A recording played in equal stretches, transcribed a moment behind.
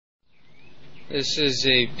This is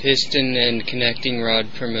a piston and connecting rod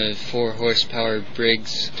from a 4 horsepower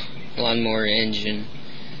Briggs lawnmower engine.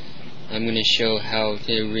 I'm going to show how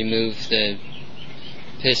to remove the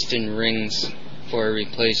piston rings for a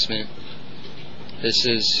replacement. This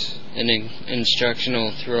is an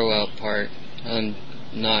instructional throwout part. I'm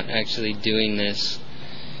not actually doing this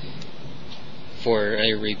for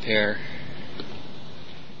a repair.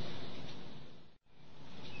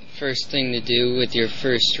 First thing to do with your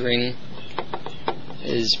first ring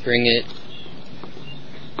is bring it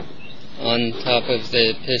on top of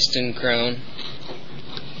the piston crown.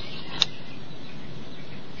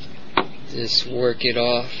 Just work it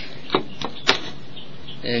off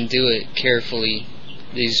and do it carefully.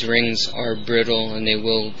 These rings are brittle and they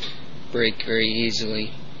will break very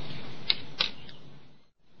easily.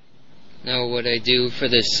 Now what I do for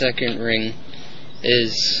the second ring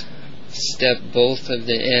is step both of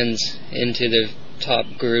the ends into the top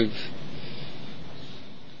groove.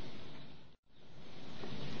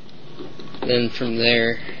 Then from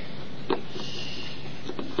there,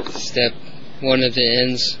 step one of the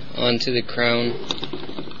ends onto the crown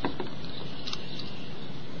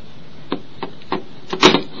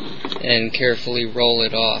and carefully roll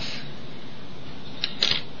it off.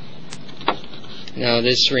 Now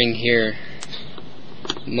this ring here,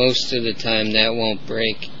 most of the time that won't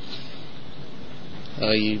break.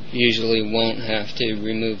 You usually won't have to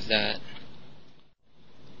remove that.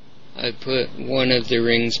 I put one of the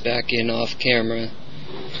rings back in off camera.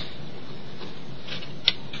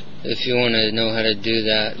 If you want to know how to do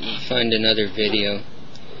that, find another video.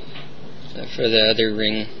 For the other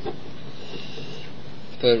ring,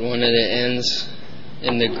 put one of the ends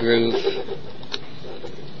in the groove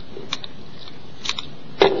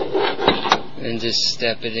and just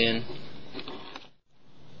step it in.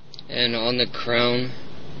 And on the crown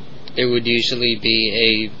there would usually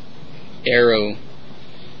be a arrow,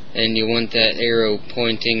 and you want that arrow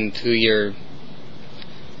pointing to your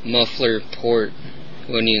muffler port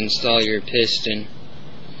when you install your piston.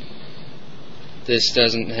 This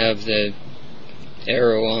doesn't have the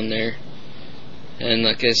arrow on there, and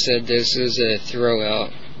like I said, this is a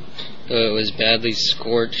throwout, so it was badly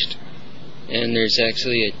scorched, and there's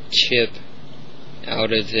actually a chip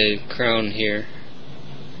out of the crown here.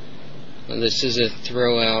 Well, this is a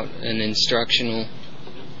throwout and instructional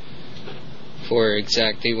for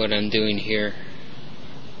exactly what I'm doing here.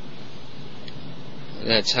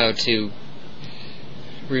 That's how to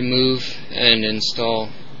remove and install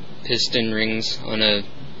piston rings on a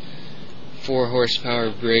 4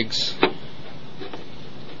 horsepower Briggs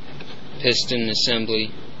piston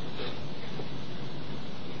assembly.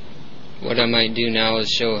 What I might do now is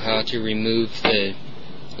show how to remove the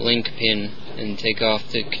link pin and take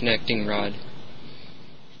off the connecting rod.